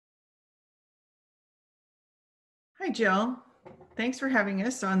Hi, Jill. Thanks for having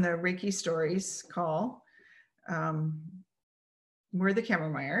us on the Reiki Stories call. Um, we're the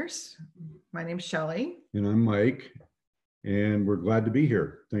Kammermeyers. My name's Shelley. And I'm Mike, and we're glad to be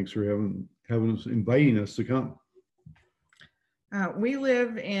here. Thanks for inviting us to come. We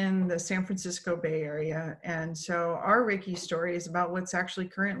live in the San Francisco Bay Area, and so our Reiki story is about what's actually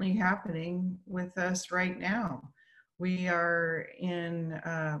currently happening with us right now. We are in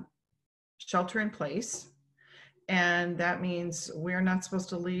shelter in place. And that means we're not supposed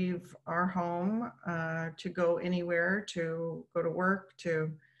to leave our home to go anywhere, to go to work,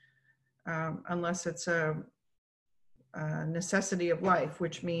 unless it's a necessity of life,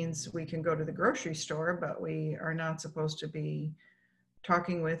 which means we can go to the grocery store, but we are not supposed to be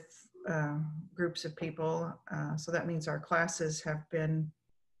talking with groups of people. So that means our classes have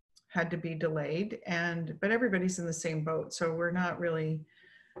had to be delayed, but everybody's in the same boat. So we're not really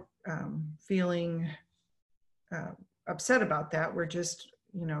feeling upset about that. We're just,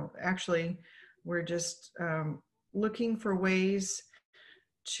 we're just looking for ways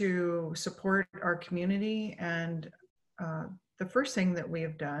to support our community. And the first thing that we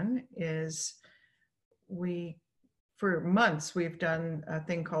have done is for months, we've done a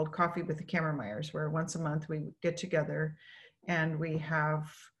thing called Coffee with the Kammermeyers, where once a month we get together and we have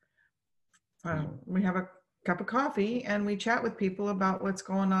a cup of coffee and we chat with people about what's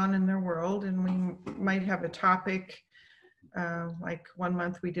going on in their world. And we might have a topic, like one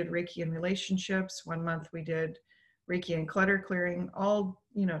month we did Reiki in relationships, one month we did Reiki and clutter clearing, all,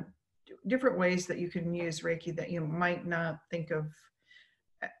 different ways that you can use Reiki that you might not think of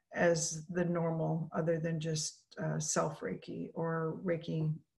as the normal, other than just self Reiki or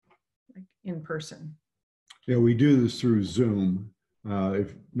Reiki like in person. Yeah, we do this through Zoom.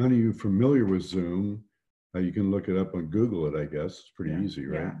 If none of you are familiar with Zoom, you can look it up on Google it, I guess. It's pretty easy,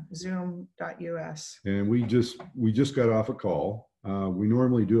 right? Yeah, zoom.us. And we just got off a call. We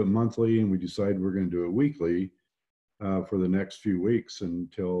normally do it monthly, and we decided we're going to do it weekly for the next few weeks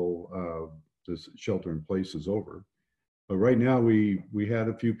until this shelter in place is over. But right now we had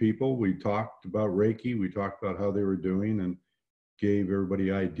a few people. We talked about Reiki. We talked about how they were doing and gave everybody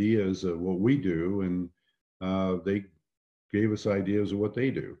ideas of what we do, and they gave us ideas of what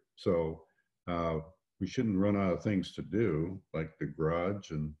they do. So we shouldn't run out of things to do, like the garage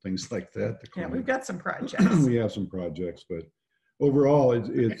and things like that. Yeah, we've got some projects. We have some projects, but overall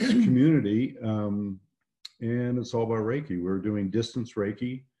it's community, and it's all about Reiki. We're doing distance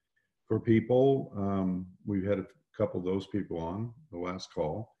Reiki for people. We've had a couple of those people on the last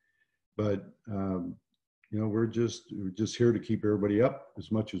call, but we're just here to keep everybody up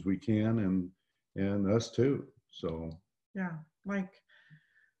as much as we can, and us too. So yeah, like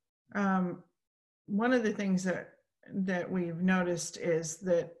one of the things that we've noticed is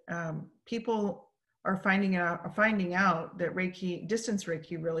that people are finding out that distance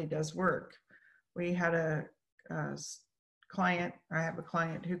Reiki really does work. We had a client, I have a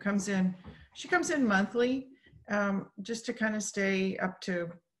client who comes in, she comes in monthly, just to kind of stay up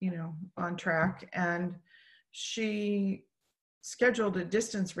to, on track. And she scheduled a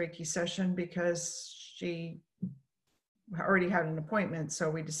distance Reiki session because she already had an appointment. So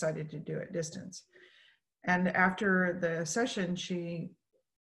we decided to do it distance. And after the session, she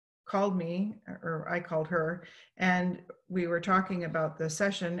called me, or I called her, and we were talking about the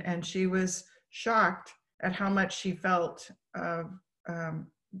session, and she was shocked at how much she felt of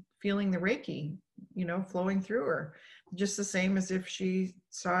feeling the Reiki, flowing through her, just the same as if she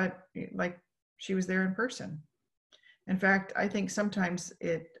saw it like she was there in person. In fact, I think sometimes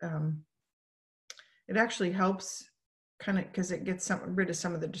it actually helps kind of, because it gets rid of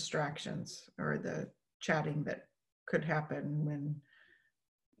some of the distractions or the chatting that could happen when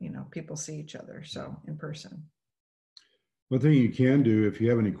people see each other so in person. One thing you can do if you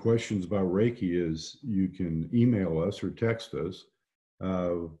have any questions about Reiki is you can email us or text us.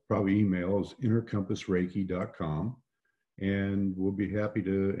 Probably email is innercompassreiki.com, and we'll be happy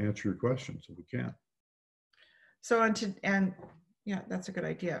to answer your questions if we can. So and yeah, that's a good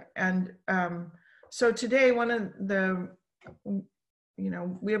idea. And so today, one of the,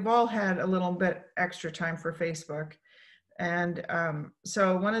 we have all had a little bit extra time for Facebook. And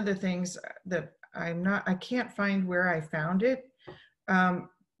so one of the things that I can't find where I found it,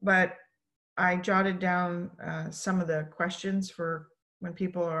 but I jotted down some of the questions for when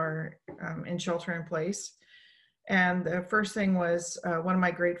people are in shelter in place. And the first thing was, what am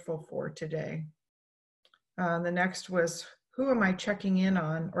I grateful for today? The next was, who am I checking in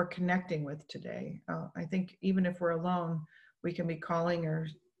on or connecting with today? I think even if we're alone, we can be calling or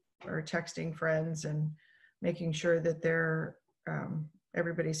texting friends and making sure that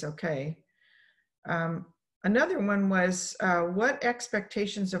everybody's okay. Another one was, what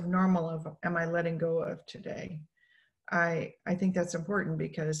expectations of normal am I letting go of today? I think that's important,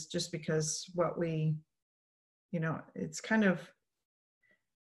 because just because what we, it's kind of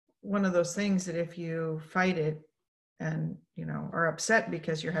one of those things that if you fight it and, are upset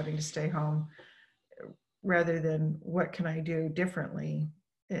because you're having to stay home, rather than what can I do differently,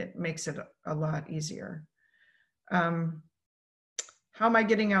 it makes it a lot easier. How am I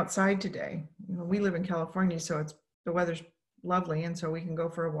getting outside today? We live in California, so the weather's lovely, and so we can go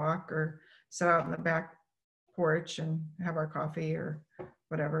for a walk or sit out in the back porch and have our coffee or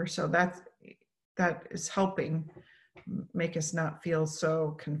whatever. So that is helping make us not feel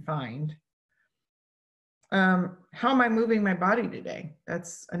so confined. How am I moving my body today?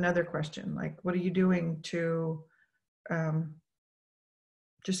 That's another question. Like, what are you doing to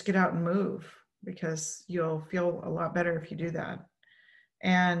just get out and move? Because you'll feel a lot better if you do that.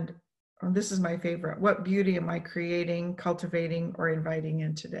 And this is my favorite. What beauty am I creating, cultivating, or inviting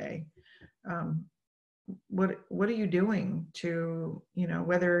in today? What are you doing to,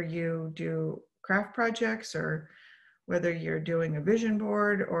 whether you do craft projects, or whether you're doing a vision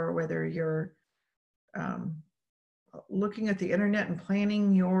board, or whether you're looking at the internet and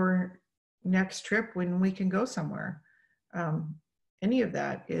planning your next trip when we can go somewhere. Any of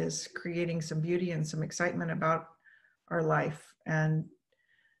that is creating some beauty and some excitement about our life, and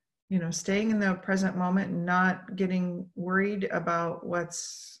staying in the present moment and not getting worried about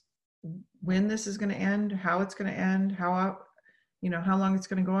when this is going to end, how it's going to end, how long it's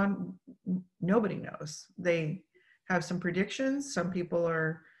going to go on. Nobody knows. They have some predictions. Some people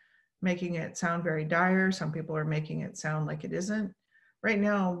are making it sound very dire. Some people are making it sound like it isn't. Right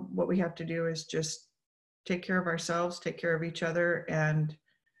now, what we have to do is just take care of ourselves, take care of each other, and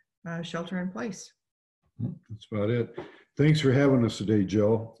shelter in place. That's about it. Thanks for having us today,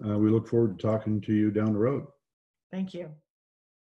 Jill. We look forward to talking to you down the road. Thank you.